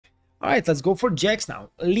Alright, let's go for Jax now.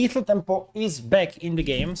 Lethal Tempo is back in the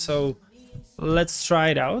game, so let's try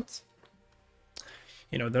it out.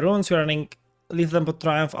 You know, the runes we're running Lethal Tempo,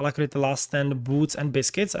 Triumph, Alacrity, Last Stand, Boots, and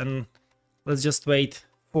Biscuits, and let's just wait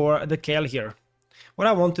for the Kayle here. What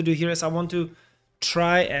I want to do here is I want to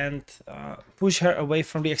try and push her away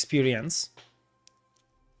from the experience.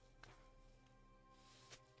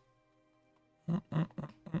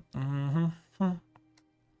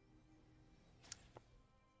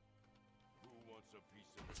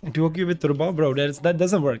 Duoku with Turbo? Bro, that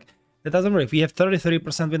doesn't work. That doesn't work. We have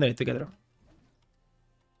 33% win rate together.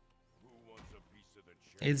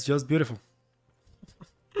 It's just beautiful.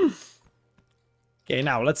 Okay,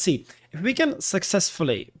 now let's see. If we can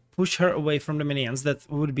successfully push her away from the minions, that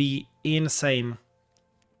would be insane.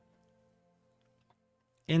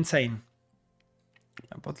 Insane.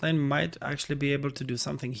 Bot lane might actually be able to do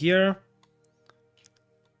something here.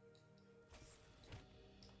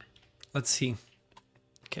 Let's see.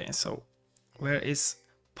 Okay, so where is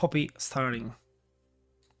Poppy starting?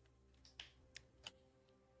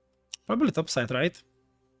 Probably top side, right?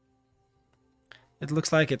 It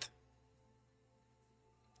looks like it.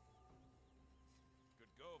 Could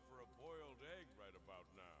go for a boiled egg right about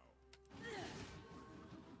now.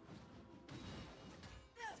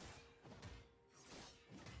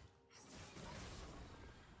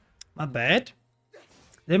 Not bad.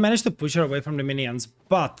 They managed to push her away from the minions,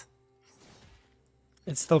 but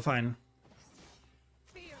it's still fine.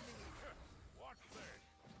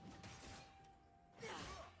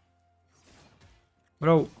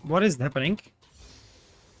 Bro, what is happening?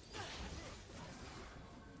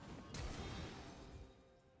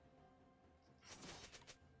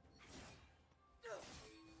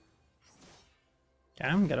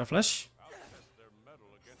 Okay, get a flash. I'll test their metal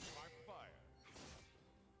against my fire.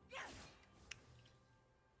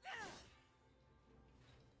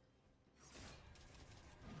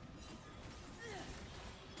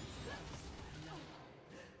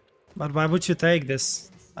 But why would you take this?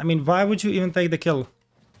 I mean, why would you even take the kill?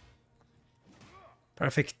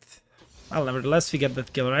 Perfect. Well, nevertheless, we get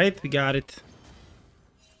that kill, right? We got it.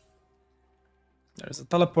 There's a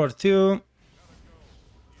teleport too.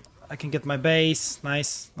 I can get my base.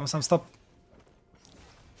 Nice. Now some stop.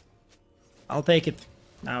 I'll take it.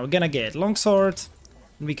 Now we're gonna get longsword.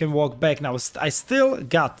 And we can walk back. Now I still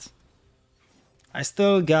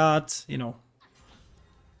got, you know,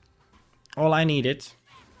 all I needed.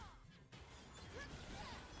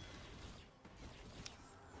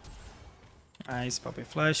 Nice Poppy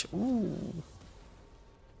flash. Ooh.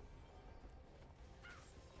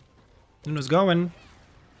 Nuno's going.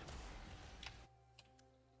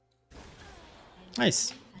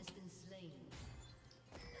 Nice.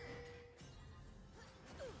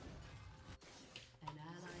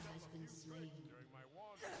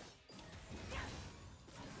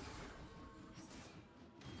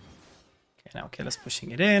 Okay, now Kayla's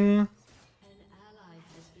pushing it in.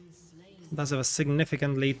 Does have a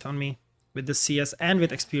significant lead on me with the CS and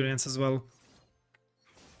with experience as well.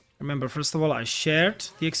 Remember, first of all, I shared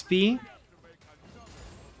the XP.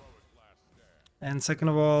 And second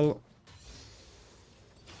of all,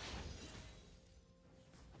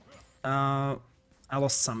 I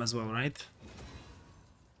lost some as well, right?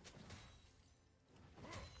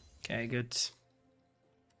 Okay, good.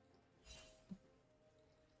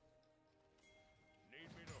 Need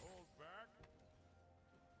me to hold back?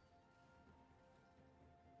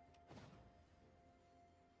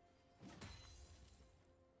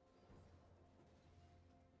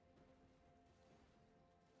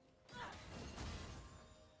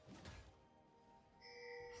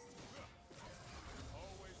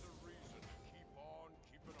 Always a reason to keep on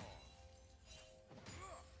keeping on.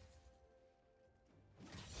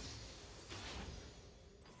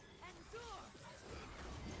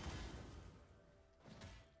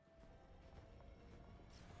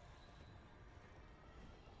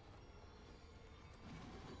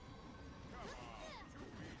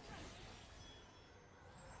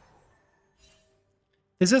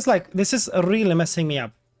 This is really messing me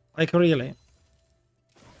up. Like, really.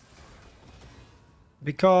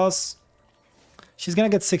 Because she's gonna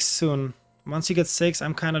get 6 soon. Once she gets 6,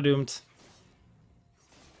 I'm kinda doomed.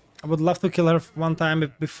 I would love to kill her one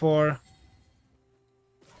time before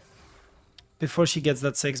she gets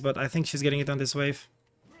that 6, but I think she's getting it on this wave.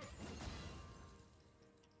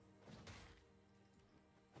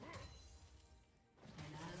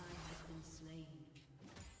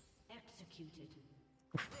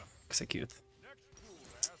 Execute.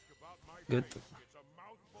 Good. It's a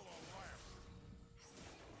mouthful of laughter.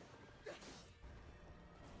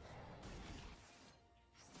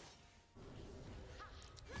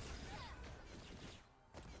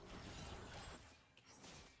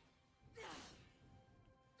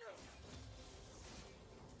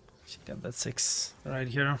 Should get that 6 right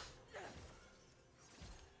here.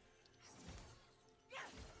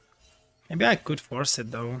 Maybe I could force it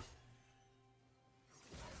though. Well,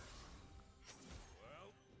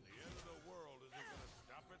 the end of the world isn't gonna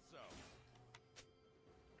stop itself.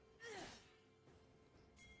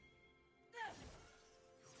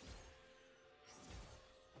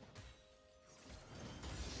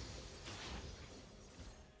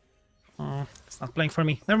 It's not playing for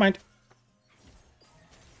me. Never mind.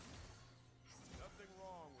 Nothing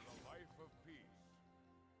wrong with a life of peace.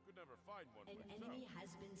 Could never find one An myself. enemy has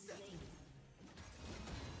been slain.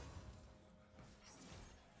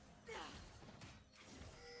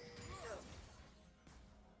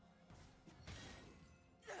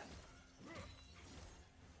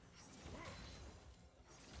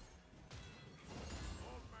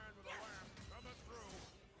 Old man with a lamp coming through.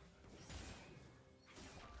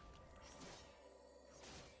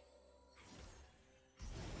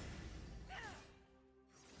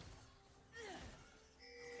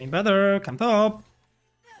 Better come top.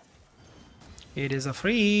 It is a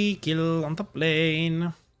free kill on top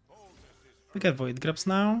lane. We get void grabs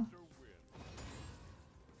now.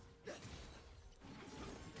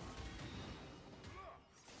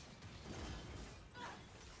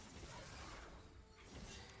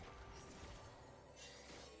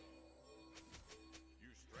 You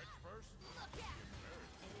stretch first.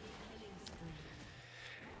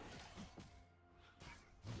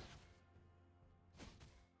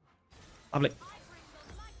 Lovely.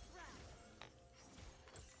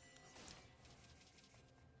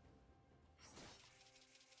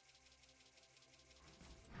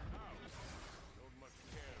 Don't much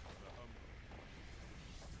care for the hungry.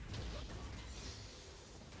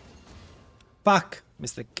 Fuck,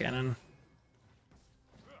 Mr. Cannon.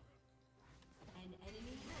 An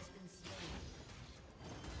enemy has been slain.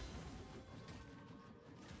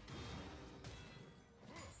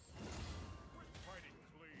 Fighting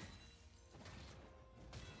clean.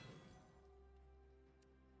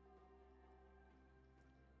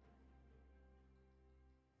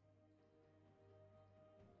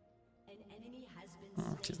 An enemy has been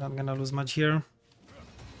slain. She's not gonna lose much here. Learned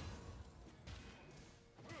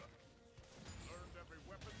every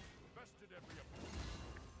weapon, bested every opponent.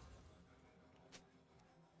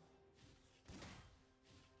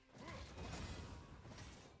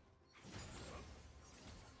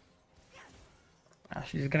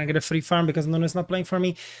 She's gonna get a free farm because Nuno is not playing for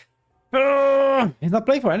me. He's not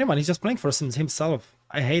playing for anyone, he's just playing for himself.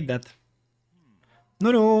 I hate that.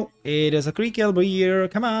 Nuno, it is a free kill here.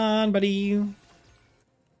 Come on, buddy.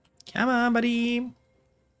 Come on, buddy.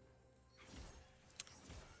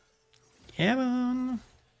 Come on.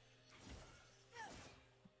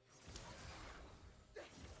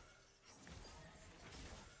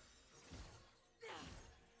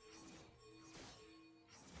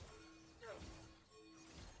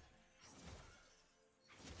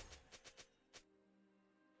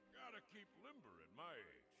 Gotta keep limber at my age.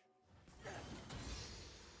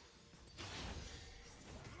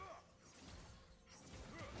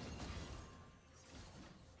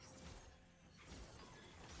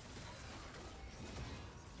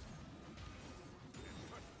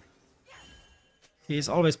 He is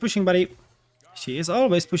always pushing, buddy. She is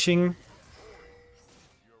always pushing. You're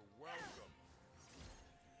welcome.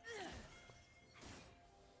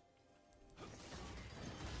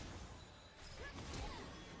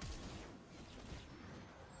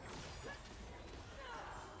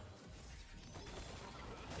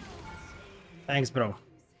 Thanks, bro.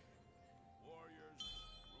 Warriors,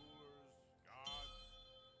 rulers, gods,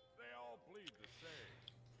 they all bleed the same.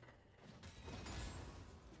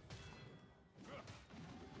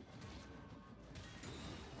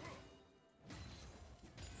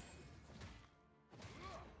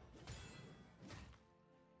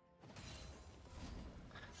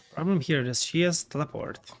 Problem here is she has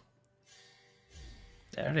teleport.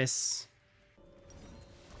 There it is.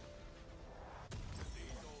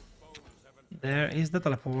 There is the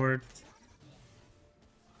teleport.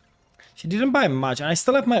 She didn't buy much, and I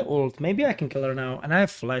still have my ult. Maybe I can kill her now, and I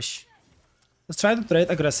have flash. Let's try to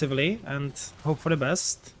trade aggressively and hope for the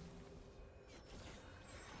best.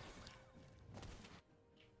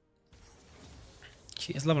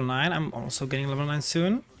 She is level 9. I'm also getting level 9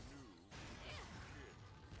 soon.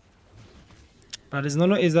 But this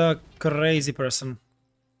Nuno is a crazy person.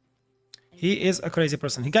 He is a crazy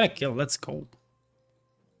person. He got a kill. Let's go.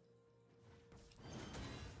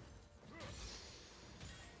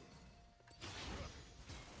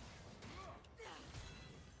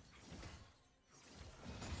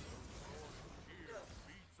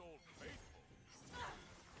 Beats old faithful.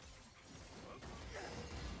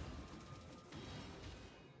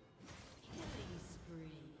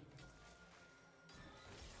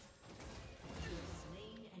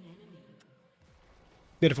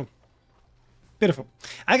 Beautiful. Beautiful.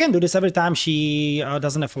 I can do this every time she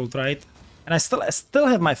doesn't have ult, right? And I still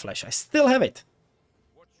have my flash. I still have it.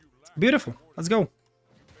 Beautiful. Let's go.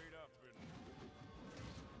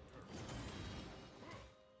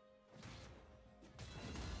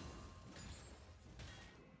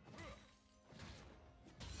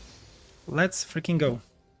 Let's freaking go.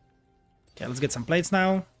 Okay, let's get some plates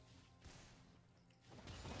now.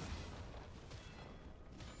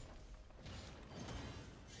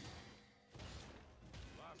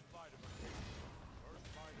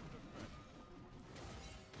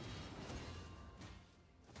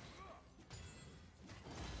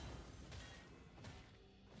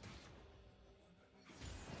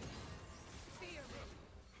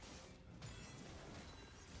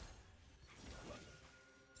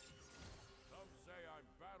 Some say I'm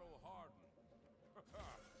battle hardened.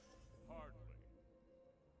 Hardly.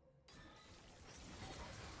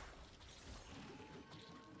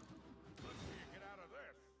 Let's see you get out of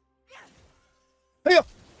this. Hey up.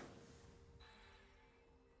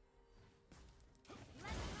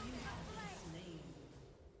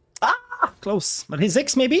 Ah, close. But he's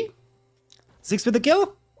 6 maybe? 6 with the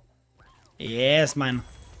kill? Yes, man.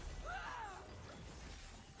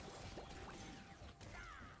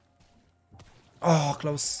 Oh,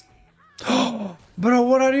 close. Bro,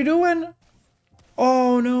 what are you doing?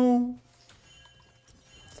 Oh no.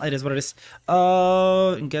 It is what it is.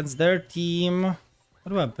 Against their team. What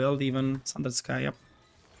do I build even? Sundered Sky, yep.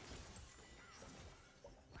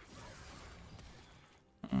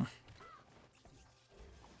 Go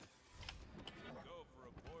for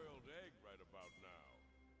a boiled egg right about now.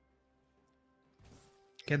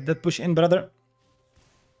 Get that push in, brother.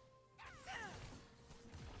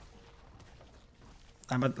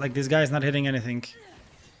 But like this guy is not hitting anything.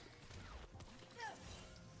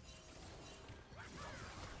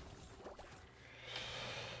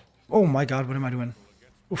 Oh my god, what am I doing?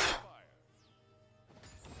 Oof.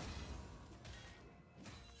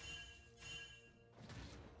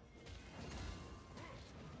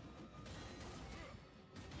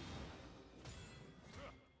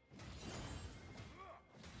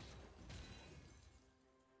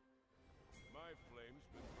 My flame's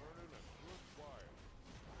been burning a good while.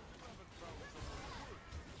 You haven't found someone good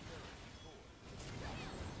to share it before.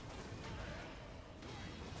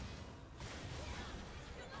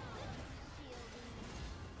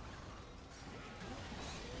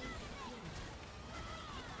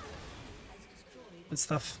 Good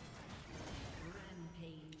stuff.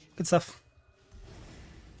 Rampage. Good stuff.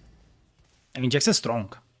 I mean, Jax is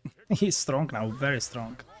strong. He's strong now, very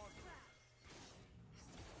strong.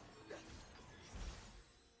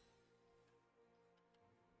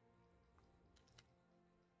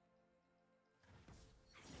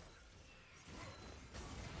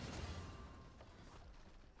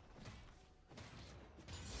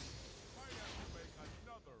 Might have to make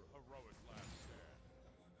another heroic last stand.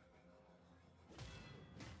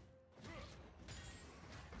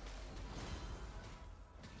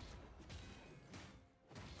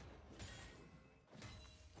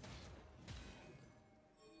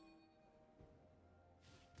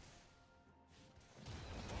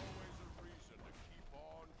 Always a reason to keep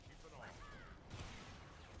on keeping on.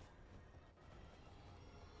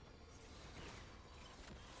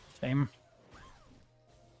 Shame.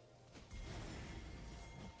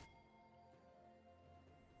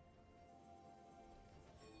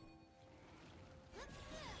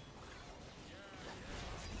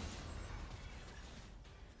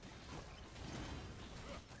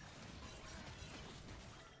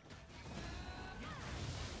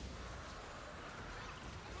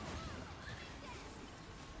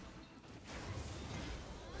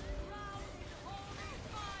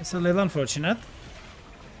 It's a little unfortunate.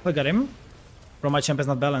 Look at him. Bro, my champ is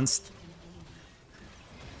not balanced.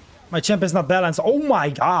 My champ is not balanced. Oh my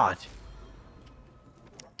god.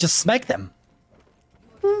 Just smack them.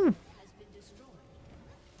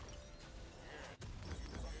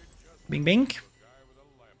 Bing bing.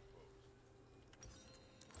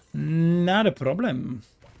 Not a problem.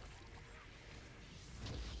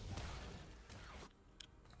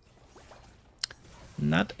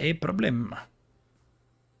 Not a problem.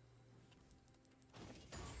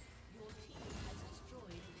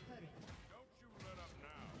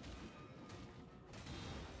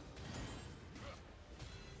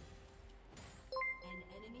 An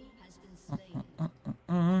enemy has been slain.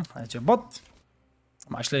 That's your bot.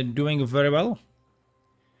 I'm actually doing very well.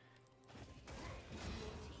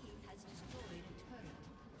 Team has destroyed a turret.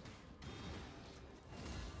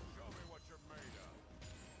 Show me what you're made of.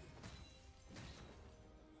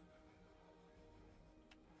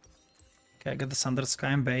 Okay, I got the Thunder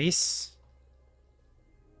Sky in base.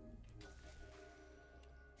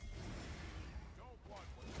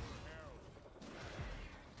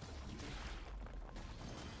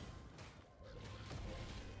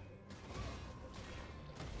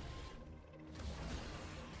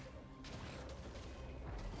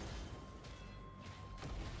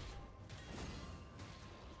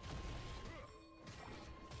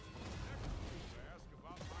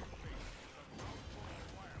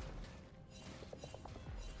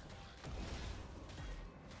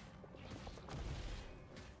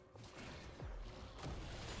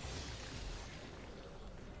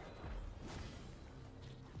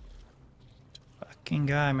 Fucking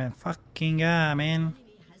guy, man. Fucking guy, man.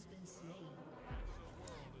 Enemy has been slain.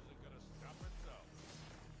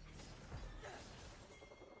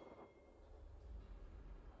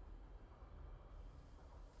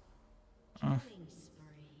 Killing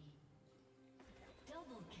spree.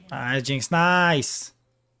 Double kill. Nice, Jinx. Nice.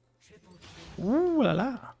 Triple kill. Ooh la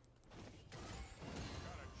la.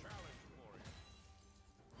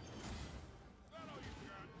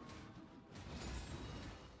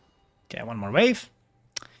 Okay, one more wave.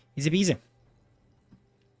 Easy peasy.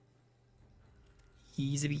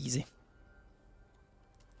 Easy peasy.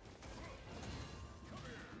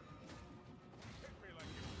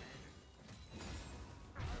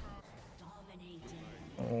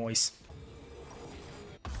 Dominating. Nice.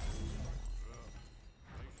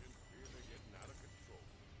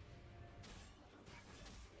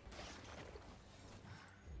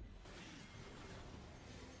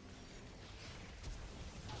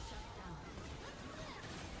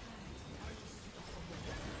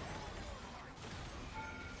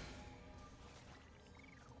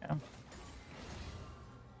 Yeah.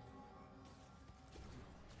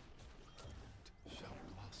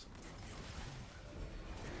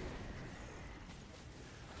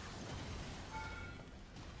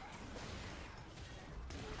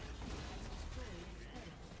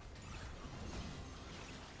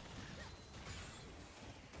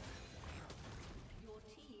 Your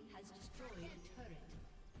team has destroyed a turret.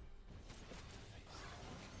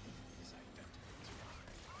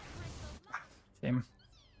 Same.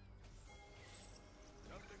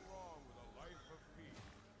 Nothing wrong with a life of peace.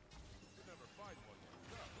 You never find one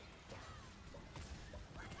yourself.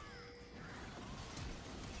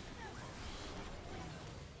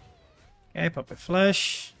 Okay, pop a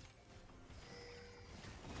flash.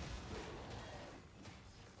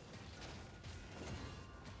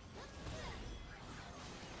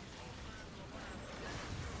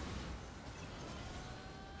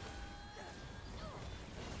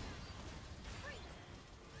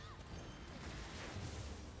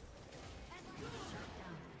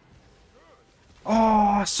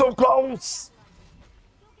 Oh, so close!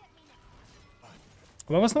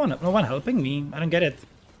 Why was no one helping me? I don't get it.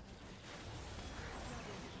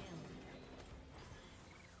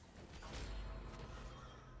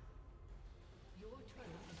 Your turret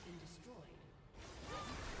has been destroyed.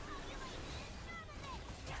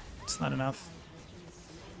 It's not enough.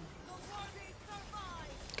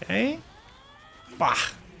 Okay. Bah.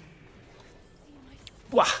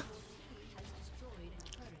 Wah.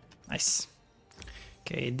 Nice.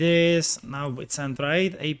 Okay, this now it's sent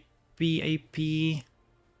right. AP.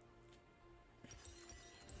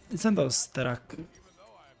 It's sent those Terak.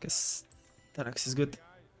 Guess Terax is good.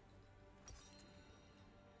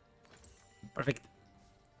 Perfect.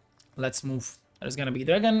 Let's move. There's gonna be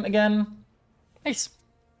dragon again. Nice.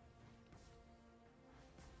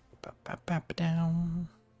 Down.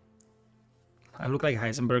 I look like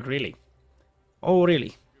Heisenberg, really. Oh, really?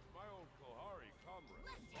 If my old Kalahari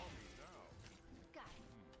comrades saw me now,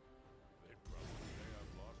 they'd probably say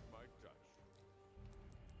I've lost my touch.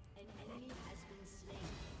 An enemy has been slain.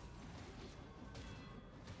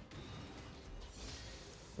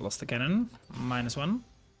 Lost the cannon. -1.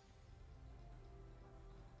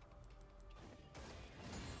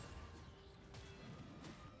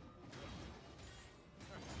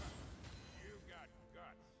 You got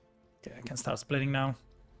guts. Okay, I can start splitting now.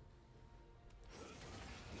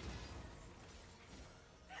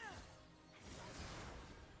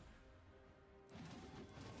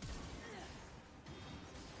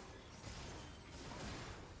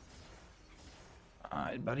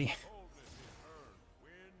 Alright, buddy. Boldness is earned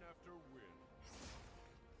win after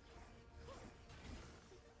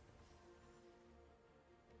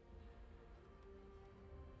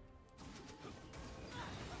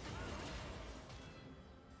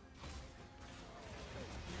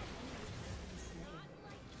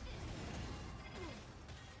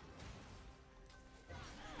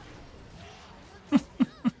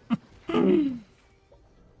win.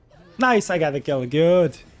 Nice, I got the kill.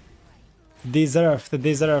 Good. Deserved,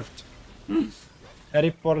 deserved. A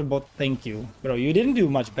report bot, thank you. Bro, you didn't do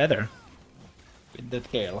much better with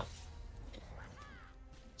that kill.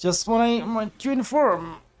 Just want to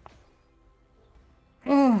inform.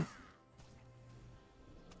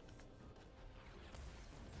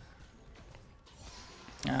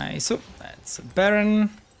 Nice, so that's a Baron.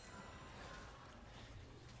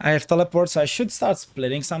 I have teleport, so I should start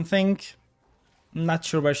splitting something. Not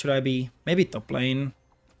sure where should I be. Maybe top lane.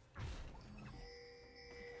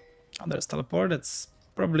 Oh, there's teleport. That's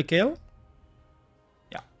probably kill.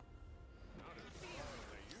 Yeah.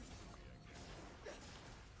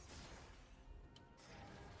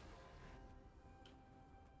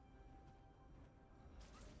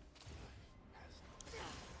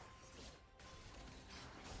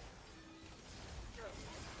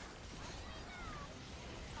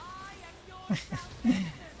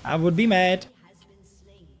 I would be mad. Has been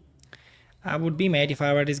slain. I would be mad if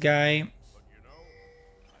I were this guy. But you know,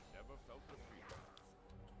 I never felt defeated.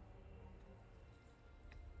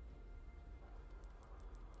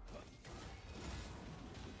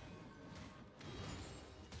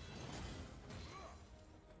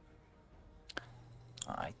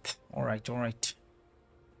 Alright, alright, alright.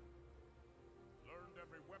 Learned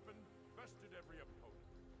every weapon, bested every opponent.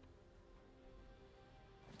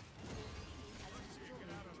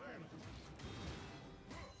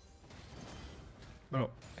 Bro,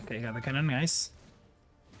 okay, got the cannon, nice.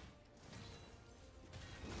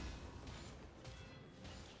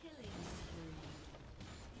 Killing spree.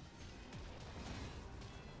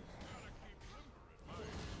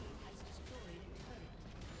 Has destroyed a turret.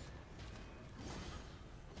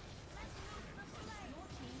 Your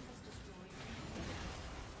team has destroyed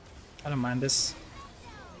I don't mind this.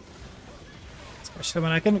 Especially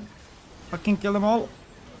when I can fucking kill them all.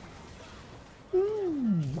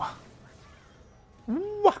 Ooh.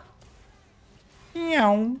 Ooh.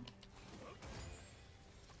 Meow.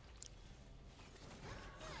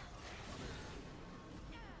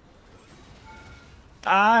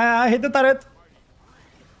 I hit the turret.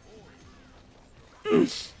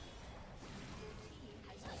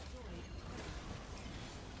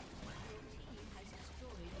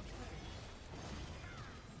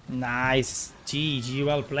 Nice. GG,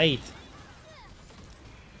 well played.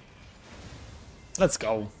 Let's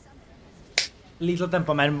go. Little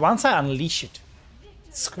tempo, man. Once I unleash it,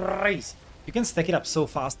 it's crazy. You can stack it up so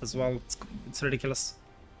fast as well. It's ridiculous.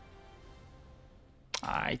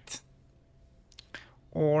 Alright.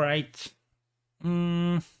 Alright.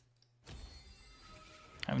 I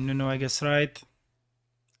have Nuno, I guess, right?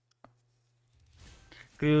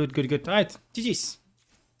 Good, good, good. Alright, GG's.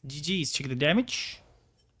 GG's. Check the damage.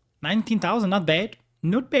 19,000, not bad.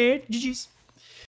 Not bad. GG's.